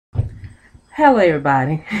Hello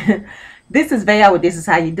everybody. This is Val with This Is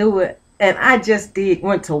How You Do It. And I just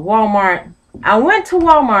went to Walmart. I went to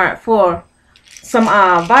Walmart for some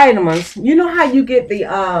vitamins. You know how you get the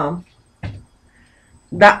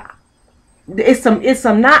it's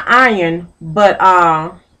some not iron, but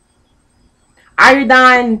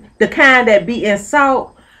iodine, the kind that be in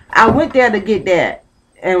salt. I went there to get that,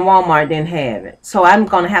 and Walmart didn't have it. So I'm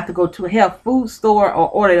gonna have to go to a health food store or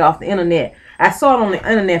order it off the internet. I saw it on the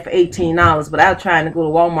internet for $18, but I was trying to go to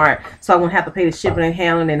Walmart, so I'm gonna have to pay the shipping and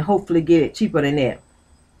handling and hopefully get it cheaper than that.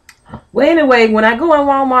 Well, anyway, when I go in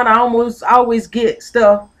Walmart, I always get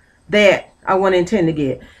stuff that I want to intend to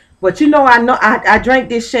get. But I drank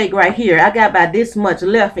this shake right here. I got about this much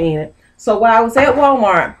left in it. So while I was at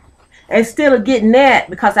Walmart, instead of getting that,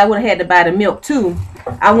 because I would have had to buy the milk too,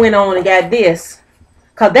 I went on and got this,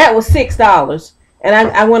 because that was $6. And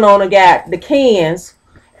I went on and got the cans,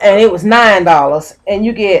 and it was $9. And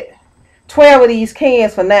you get 12 of these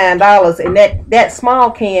cans for $9. And that small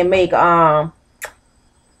can make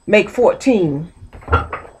 14.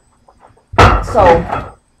 So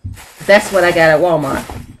that's what I got at Walmart.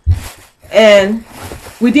 And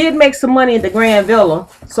we did make some money at the Grand Villa.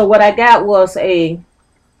 So what I got was a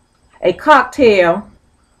cocktail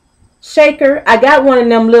shaker. I got one of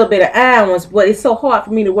them little bit of iron ones, but it's so hard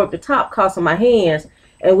for me to work the top because of my hands.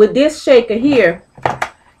 And with this shaker here,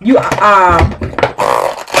 you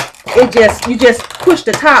just push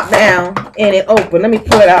the top down and it opens. Let me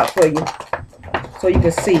pull it out for you so you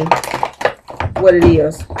can see what it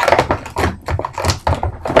is.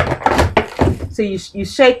 So you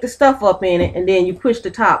shake the stuff up in it, and then you push the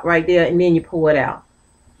top right there, and then you pull it out.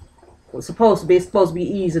 It's supposed to be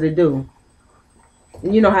easy to do.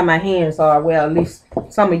 And you know how my hands are. Well, at least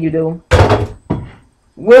some of you do.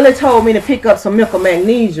 Willie told me to pick up some milk of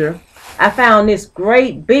magnesia. I found this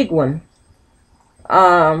great big one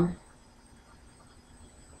by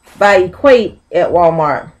Equate at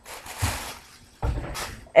Walmart.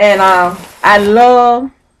 And I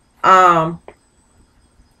love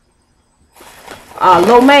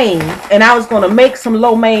lo mein, and I was going to make some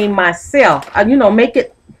lo mein myself. Make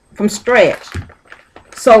it from scratch.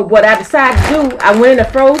 So what I decided to do, I went in the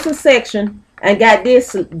frozen section and got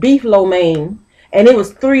this beef lo mein, and it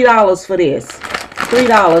was $3 for this.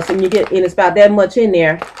 $3, and it's about that much in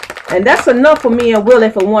there, and that's enough for me and Willie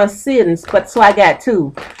for one sitting. But so I got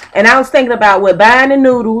two, and I was thinking about buying the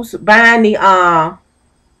noodles, buying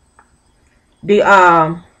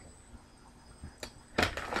the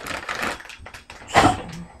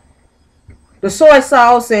soy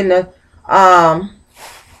sauce, and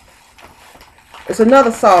it's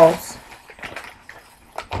another sauce.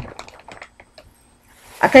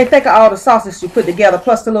 I can't think of all the sauces you put together,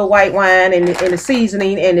 plus the little white wine and the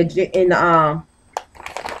seasoning and all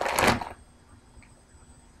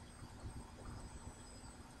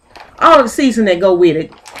of the seasoning that go with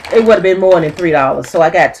it. It would have been more than $3, so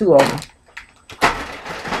I got two of them.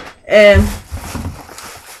 And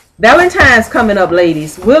Valentine's coming up,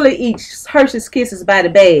 ladies. Willie eats Hershey's Kisses by the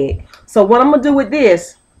bag. So what I'm gonna do with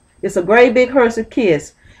this? It's a great big Hershey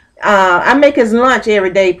Kiss. I make his lunch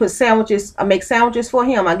every day. Put sandwiches. I make sandwiches for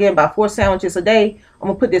him. I give him about 4 sandwiches a day. I'm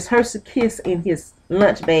gonna put this Hershey Kiss in his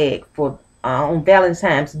lunch bag for on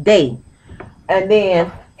Valentine's Day, and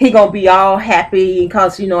then he gonna be all happy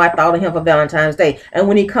because I thought of him for Valentine's Day. And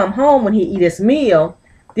when he come home, when he eat his meal,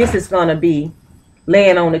 this is gonna be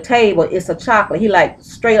laying on the table. It's a chocolate. He like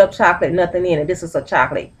straight up chocolate, nothing in it. This is a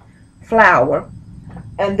chocolate flour.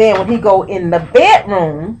 And then when he go in the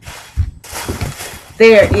bedroom,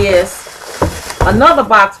 there is another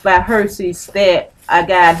box by Hershey's that I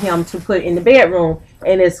got him to put in the bedroom,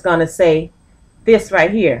 and it's gonna say this right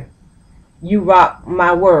here: "You rock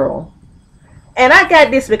my world." And I got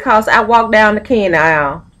this because I walked down the candy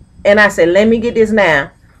aisle and I said, let me get this now.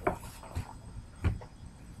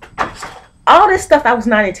 All this stuff I was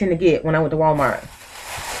not intending to get when I went to Walmart.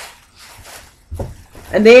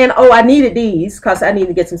 And then, I needed these because I needed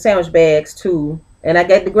to get some sandwich bags too. And I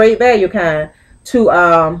got the great value kind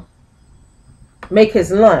to make his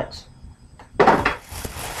lunch.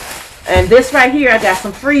 And this right here, I got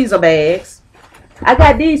some freezer bags. I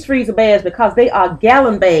got these freezer bags because they are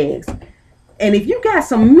gallon bags. And if you got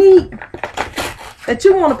some meat that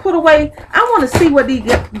you want to put away, I want to see what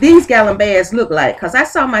these gallon bags look like. Because I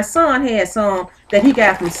saw my son had some that he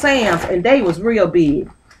got from Sam's, and they was real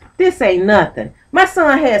big. This ain't nothing. My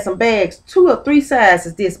son had some bags 2 or 3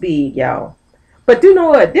 sizes this big, y'all. But you know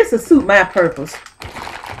what? This will suit my purpose.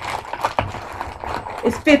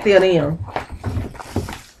 It's 50 of them.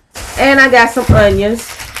 And I got some onions.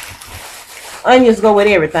 Onions go with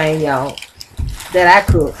everything, y'all, that I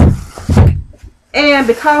cook. And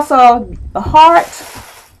because of the heart,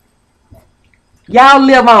 y'all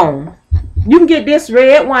live on. You can get this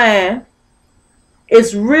red wine.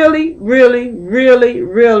 It's really, really, really,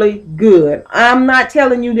 really good. I'm not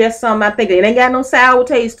telling you that's something I think it ain't got no sour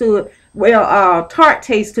taste to it. Well, tart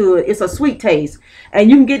taste to it. It's a sweet taste. And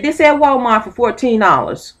you can get this at Walmart for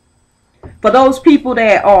 $14. For those people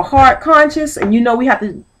that are heart conscious and you know we have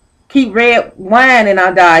to keep red wine in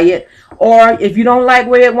our diet, or if you don't like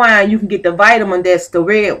red wine, you can get the vitamin that's the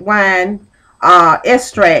red wine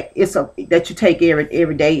extract. It's that you take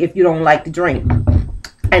every day if you don't like to drink.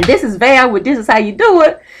 And this is Val with This Is How You Do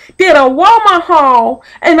It. Did a Walmart haul,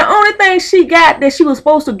 and the only thing she got that she was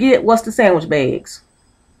supposed to get was the sandwich bags.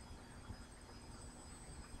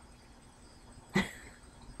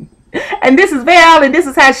 And this is Val, and this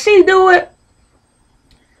is how she do it.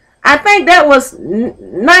 I think that was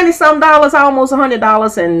 90 some dollars, almost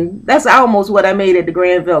 $100, and that's almost what I made at the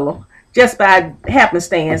Grand Villa, just by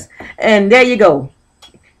happenstance. And there you go.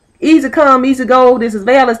 Easy come, easy go. This is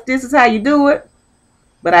Val. This is how you do it.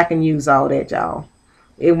 But I can use all that, y'all.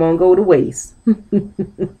 It won't go to waste.